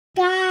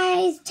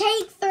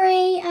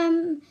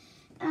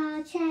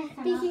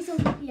Beaky's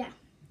on, yeah.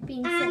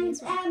 Being silly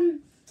as well.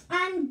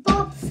 And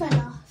Bob fell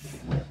off.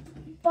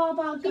 Bob,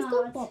 our guard. He's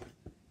got Bob.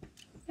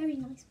 Very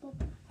nice Bob.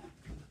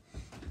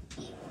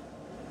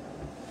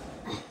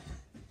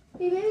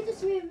 We maybe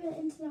just move it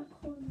into that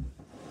corner.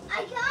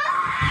 I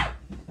can't!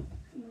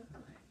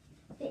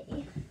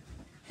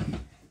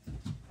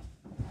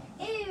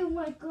 Oh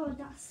my god,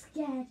 that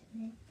scared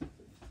me.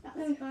 That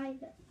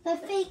spider. The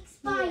fake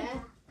spider.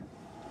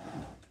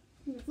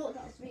 Yeah. I thought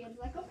that was real. I was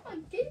like, oh my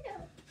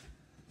god.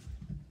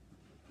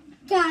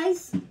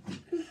 Guys,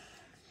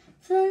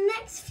 for the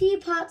next few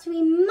parts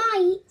we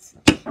might...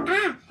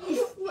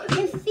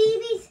 if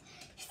Phoebe's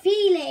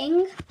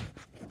feeling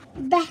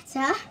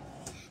better,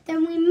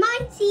 then we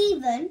might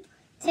even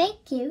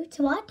take you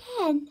to our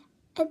den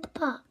at the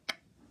park.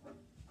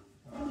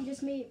 You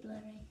just made it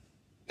blurry.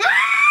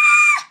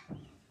 Ah!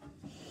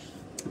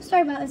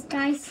 Sorry about this,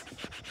 guys.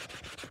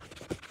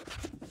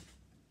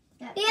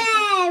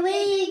 Yeah,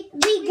 we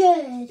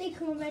good. Okay,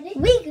 come on, ready?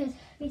 We good.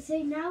 Okay, so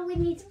now we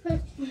need to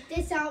push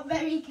this out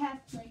very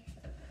carefully.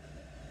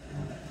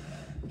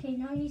 Okay,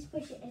 now you need to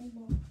push it in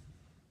more.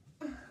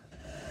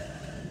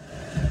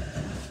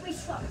 Wait,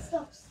 stop.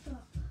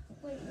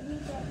 Wait, we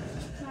need it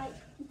like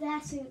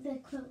there so the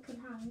cloak can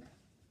hang.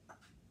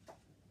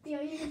 You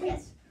know, you can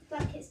get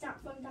blankets down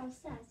from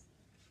downstairs.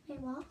 Wait,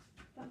 what?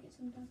 Blankets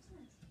from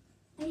downstairs.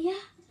 Oh,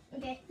 yeah.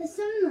 Okay. There's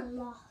some in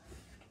the loft.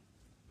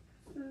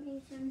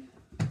 Amazing.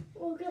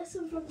 We'll get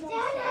some from downstairs.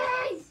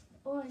 Daddy!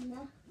 Or in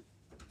there.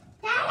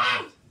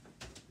 Daddy!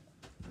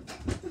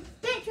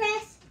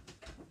 Beatrice!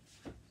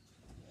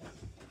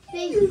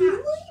 Big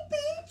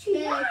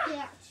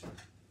catch.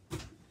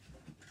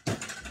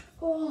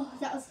 Oh,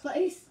 that was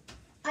close.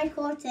 I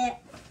caught it.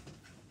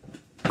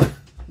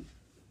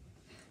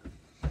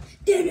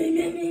 Are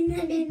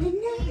you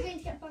going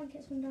to get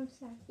blankets from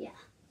downstairs? Yeah.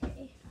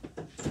 Okay.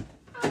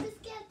 I'll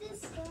just get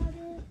this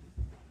started.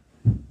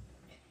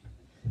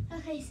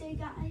 Okay, so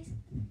guys,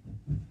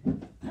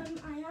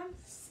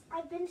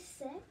 I've been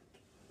sick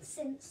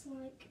since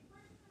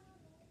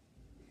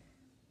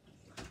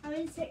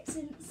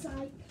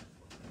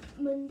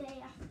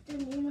Monday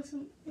afternoon or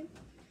something.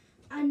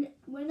 And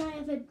when I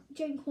ever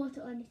drink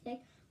water or anything,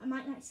 I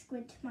might like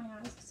squint my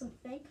eyes or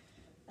something.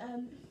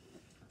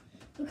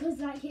 Because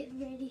like it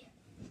really,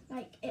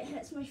 like it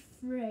hurts my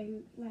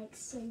throat like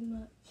so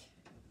much.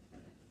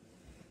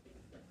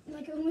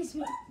 Like it almost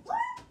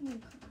makes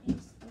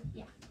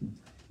yeah.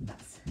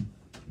 That's.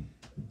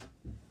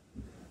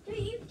 Don't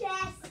you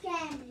dare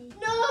scare me.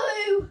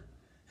 No!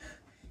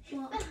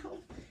 What? It fell.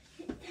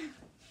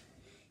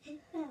 It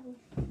fell.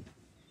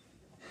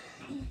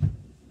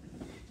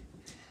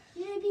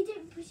 You know, if you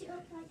don't push it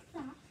up like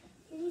that,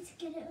 you need to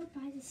get it up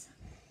by the side.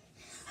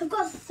 I've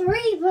got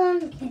 3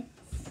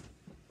 blankets.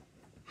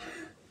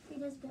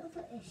 There's a bit of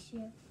an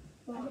issue.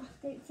 What? I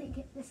don't think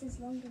this is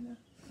long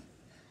enough.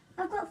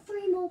 I've got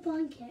 3 more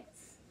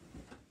blankets.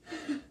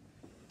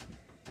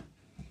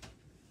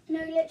 No,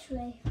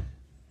 literally.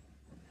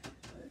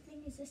 But the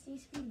thing is, this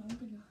needs to be long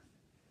enough.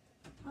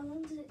 How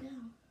long does it go?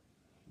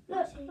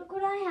 Look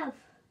what I have.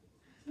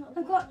 Not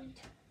I've got- good.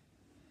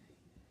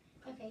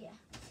 Okay, yeah.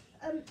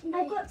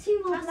 I've got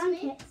 2 more pass me.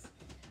 blankets.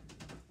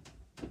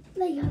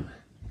 There you go.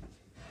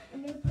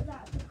 I'm going to put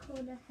that at the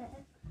corner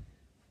here.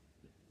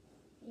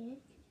 Yeah.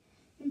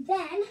 And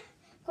then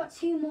I've got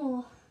 2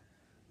 more.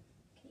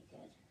 Okay,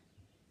 good.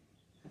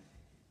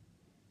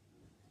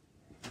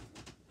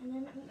 And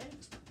then I'm going to give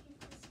this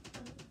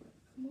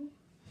more.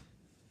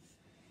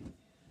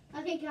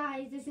 Okay,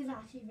 guys, this is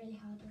actually really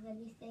harder than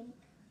you think.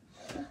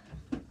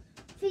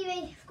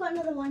 Phoebe, I've got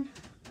another one.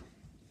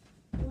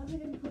 Where are we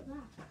going to put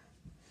that?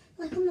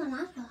 Like on the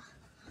ladder.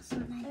 That's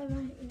not nice. Oh,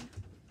 right, yeah.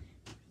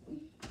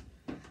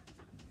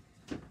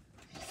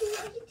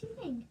 What are you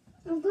doing?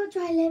 I've got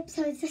dry lips,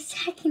 so I was just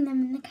checking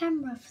them in the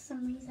camera for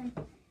some reason.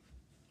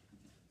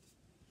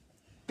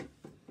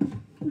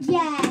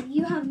 Yeah,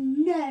 you have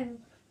no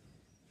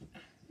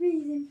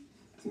reason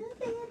to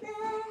be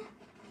there.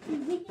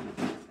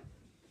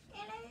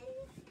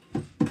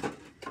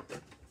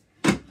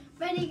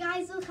 Ready,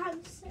 guys? Look,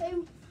 I'm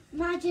so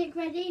magic.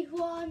 Ready?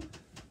 1,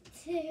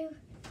 2,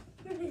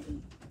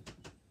 3.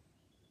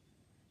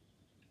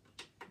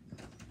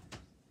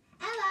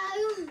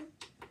 Hello.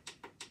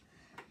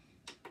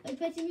 Are you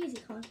putting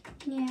music on?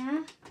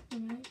 Yeah.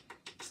 Alright.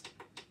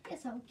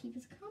 Guess I'll keep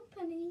us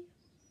company.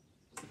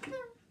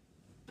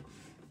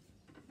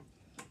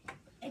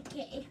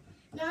 Okay.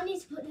 Now I need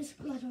to put this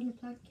blood on the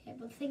blanket,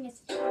 but the thing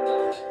is...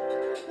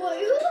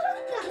 Whoa,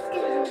 that's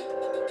scary.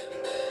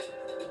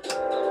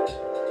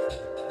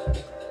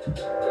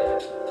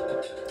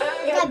 I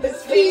got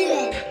this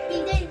feeling.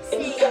 You don't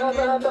say Inside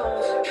my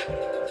bones,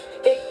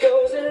 it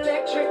goes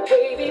electric,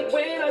 baby,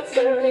 when I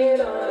turn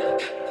it on.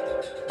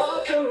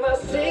 Off from my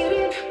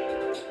city,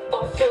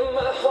 off from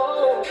my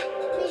home.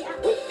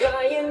 We're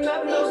flying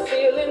up no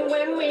ceiling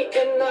when we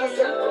in our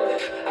zone.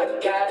 I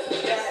got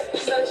that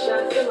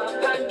sunshine in my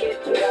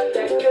pocket, got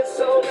that good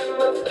soul in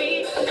my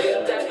feet. I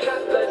feel that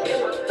hot blood in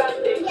my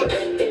body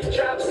when it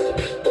drops.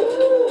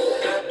 Ooh,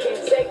 I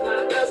can't take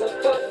my eyes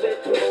off of it,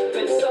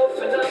 moving so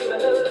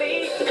phenomenally.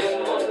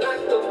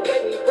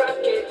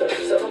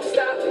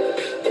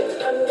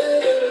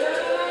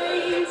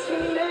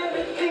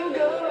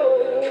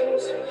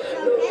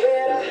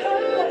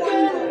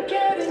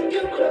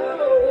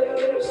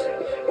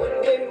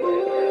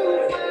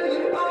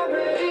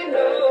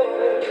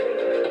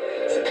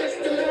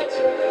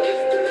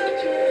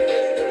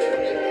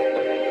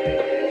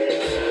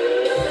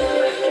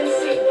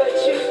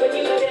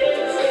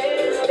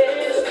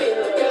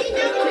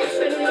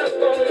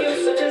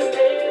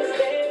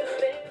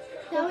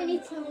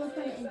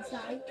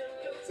 inside.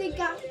 So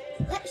guys,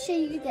 let's show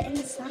you the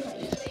inside.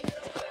 Say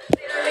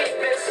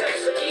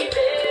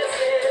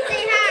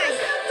hi.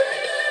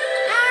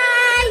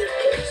 Hi.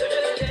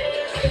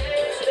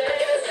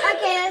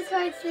 Okay, let's go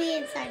to the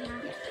inside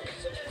now.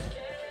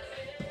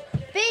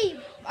 Babe,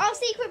 our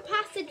secret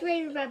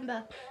passageway,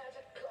 remember?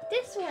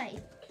 This way.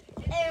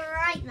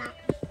 Right now.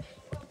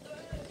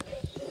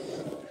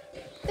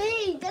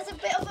 Babe, there's a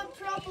bit of a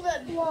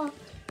problem. What?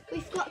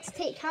 We've got to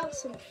take out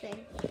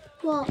something.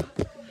 What?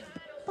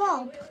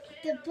 Bob?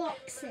 The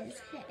boxes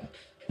here.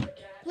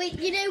 Wait,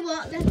 you know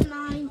what? Never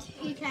mind.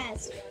 Who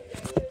cares?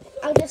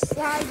 I'll just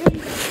slide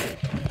in.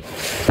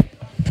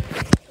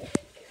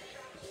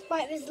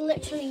 Right, there's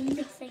literally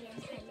nothing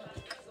in here.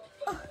 Look.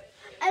 Oh,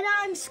 and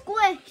I'm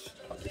squished.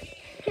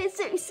 It's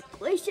so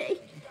squishy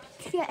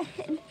to get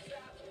in.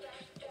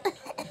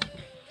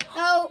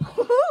 Oh,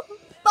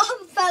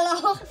 Bob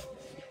fell off.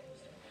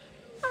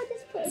 I'll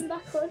just put him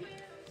back on.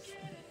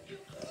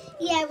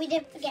 Yeah, we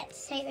did forget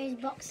to take those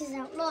boxes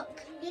out.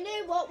 Look. You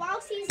know what?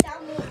 Whilst he's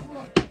down,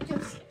 we'll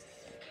just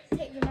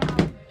take them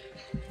out.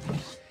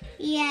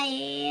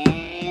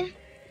 Yeah.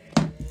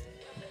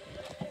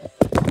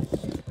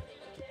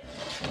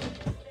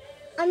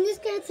 I'm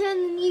just going to turn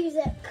the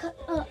music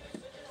up.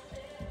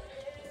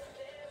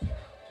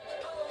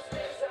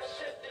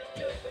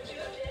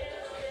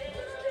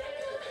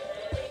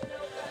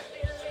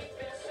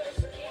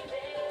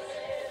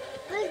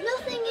 There's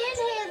nothing in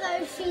here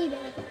though, Phoebe.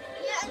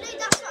 Yeah, I know,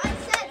 that's what I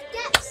said.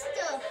 Get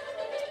stuff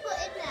to put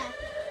in there.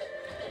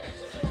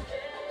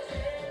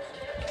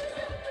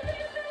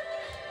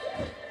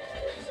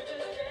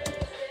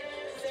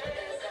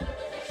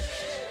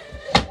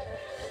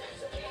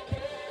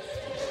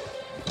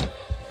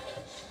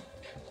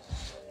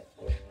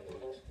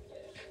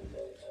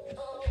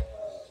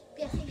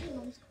 Yeah, I think your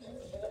mum's coming.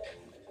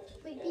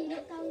 Wait, can you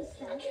look down the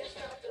stairs?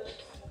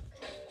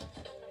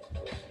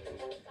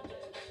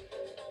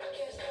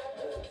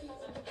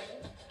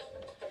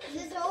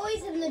 There's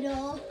always in the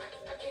door.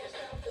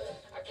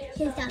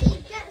 Get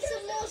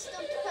some more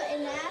stuff to put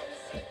in there.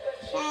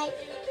 Okay.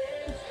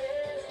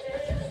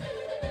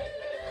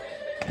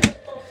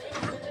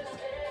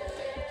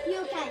 You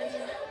okay? I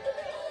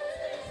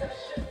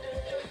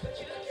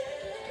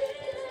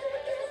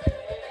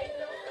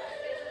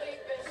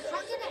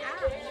can't get it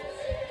out.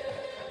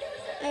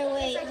 Oh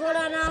wait, hold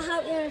on, I'll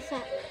help you in a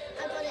sec.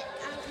 I got it out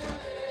now.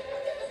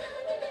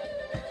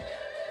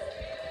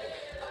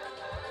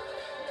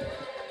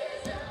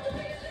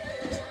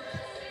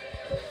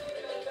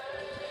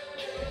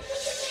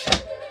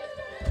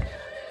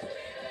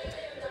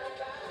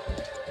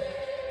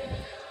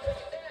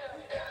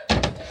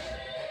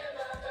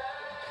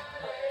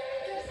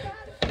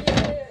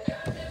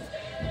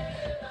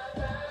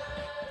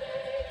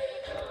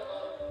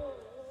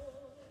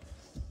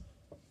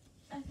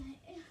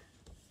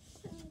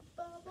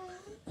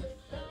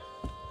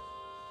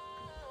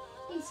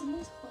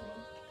 Someone's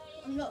calling.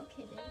 I'm not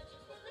kidding.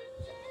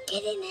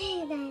 Get in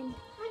here then.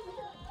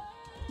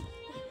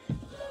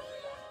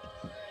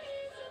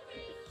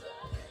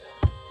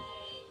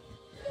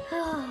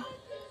 Oh.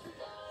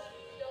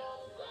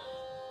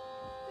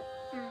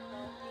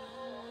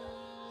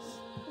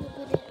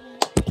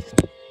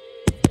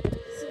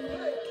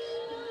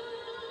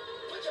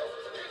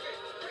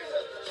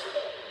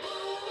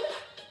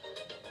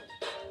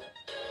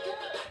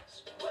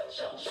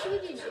 Should we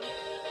do this?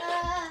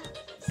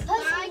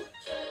 Slide.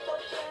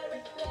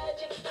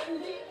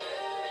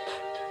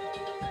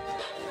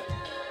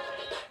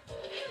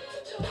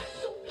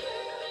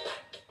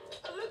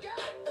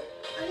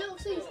 I don't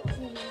see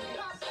something.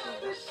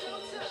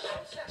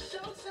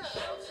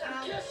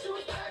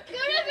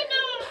 You never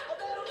know.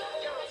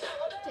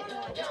 Don't know,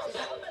 I just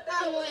did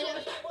that. Oh,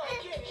 whatever.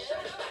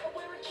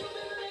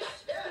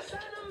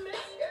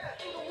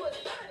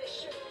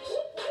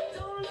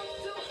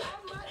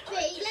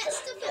 Wait, let's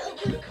stuff it up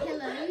with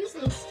pillows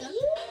and stuff.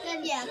 Then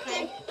Yeah, okay.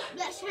 then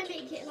let's try and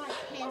make it like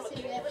here so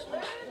we actually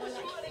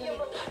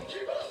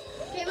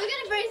okay, we're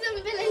gonna bring some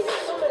pillows.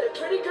 So many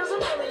pretty girls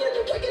around me and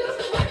they're waking up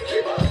the rocket.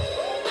 Keep up.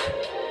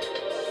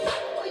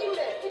 Oh, you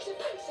mad? Fix your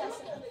face. That's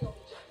enough. You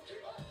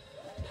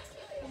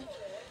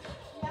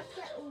have to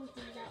get all of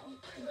them out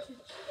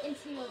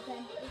into your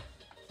bed.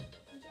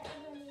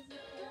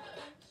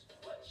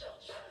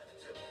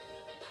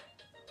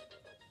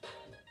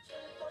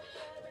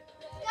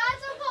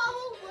 Guys, I've got a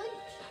whole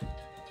bunch.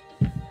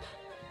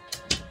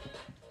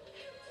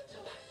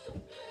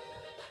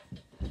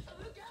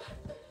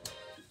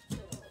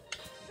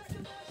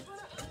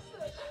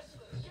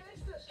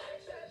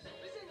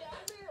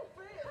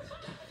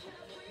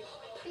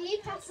 Will you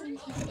pass them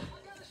to me?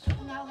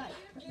 Now, like,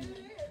 put them in.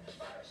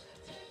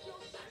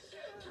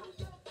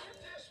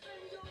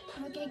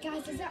 Okay,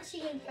 guys, it's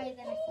actually going to play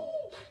than I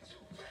thought.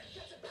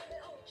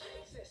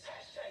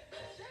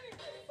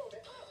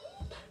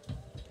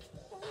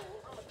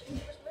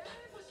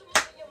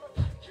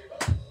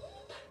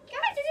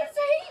 Guys, this is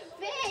so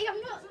big. I'm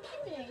not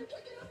kidding.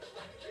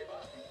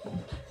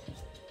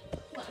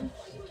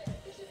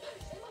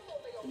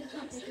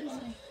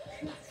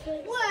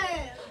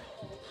 Whoa!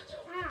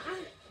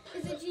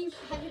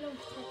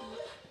 teddies.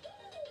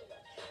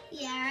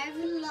 Yeah, I have a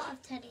lot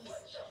of teddies.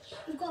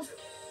 We've got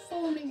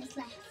 4 minutes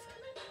left.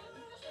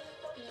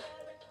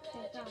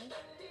 They're gone.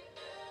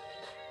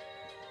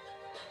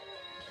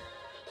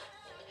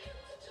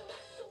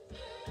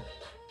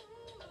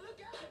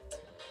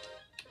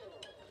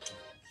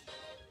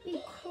 We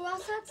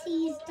cross our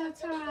T's,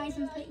 dot our I's,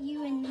 and put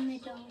you in the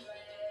middle.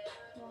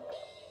 What?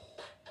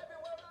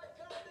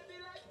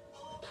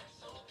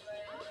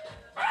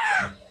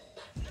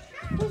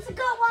 We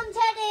forgot one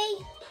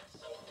teddy.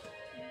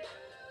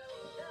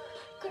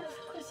 Got it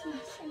for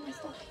Christmas in my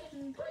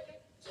stocking.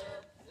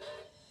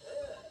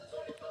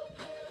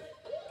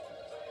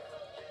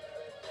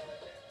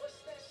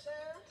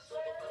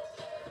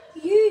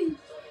 You.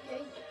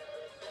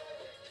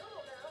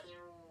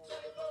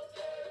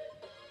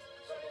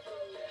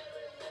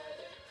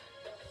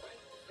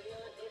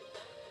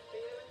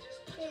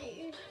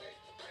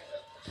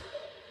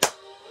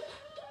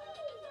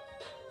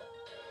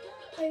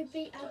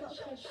 Obi, I've got a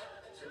good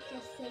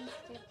just thing to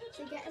do.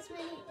 So get as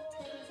many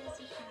teddies as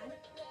you can,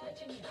 like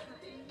when it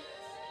happens.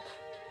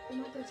 Oh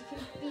my god, you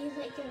can feel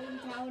it going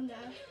down now.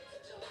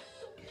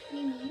 What do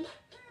you mean? You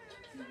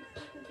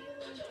can feel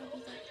all the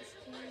teddies like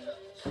disappearing.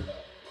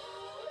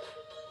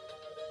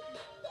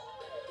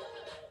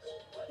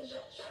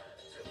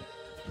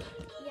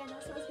 Yeah,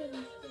 that sounds good.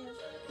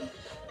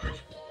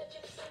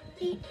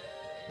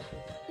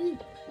 Ooh,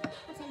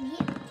 what's in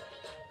here?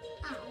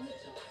 Ow.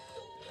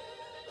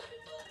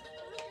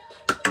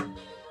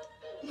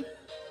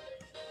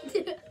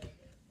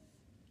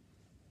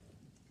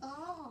 Oh.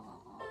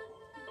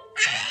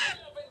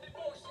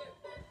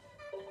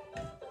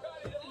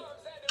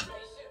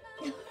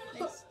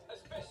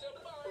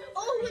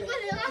 Oh my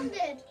god, it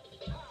landed!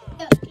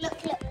 Look.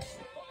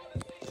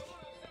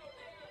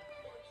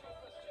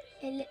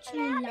 It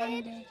literally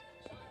landed.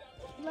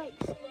 Like,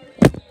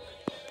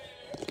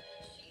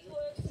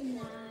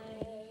 No.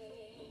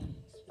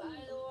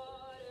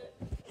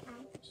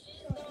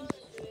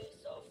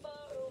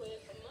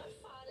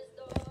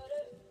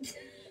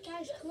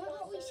 guys, come on,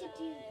 what we should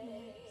do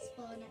next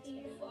for next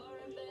video?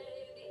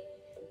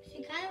 She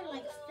kind of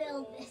like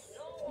fill this.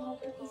 Oh,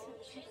 but these are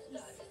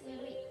teddies.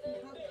 Wait, we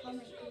can't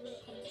comment because the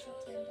comments are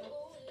turned off.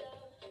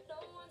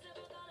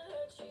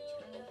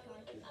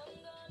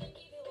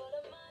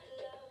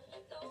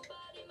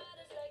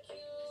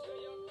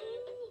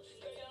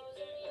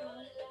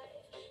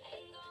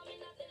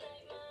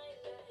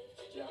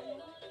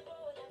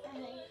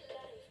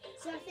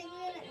 So I think we're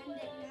going to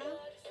end it now.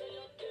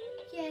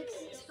 Yeah,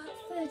 because it's about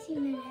 30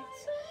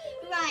 minutes.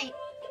 Right.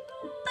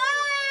 Bye.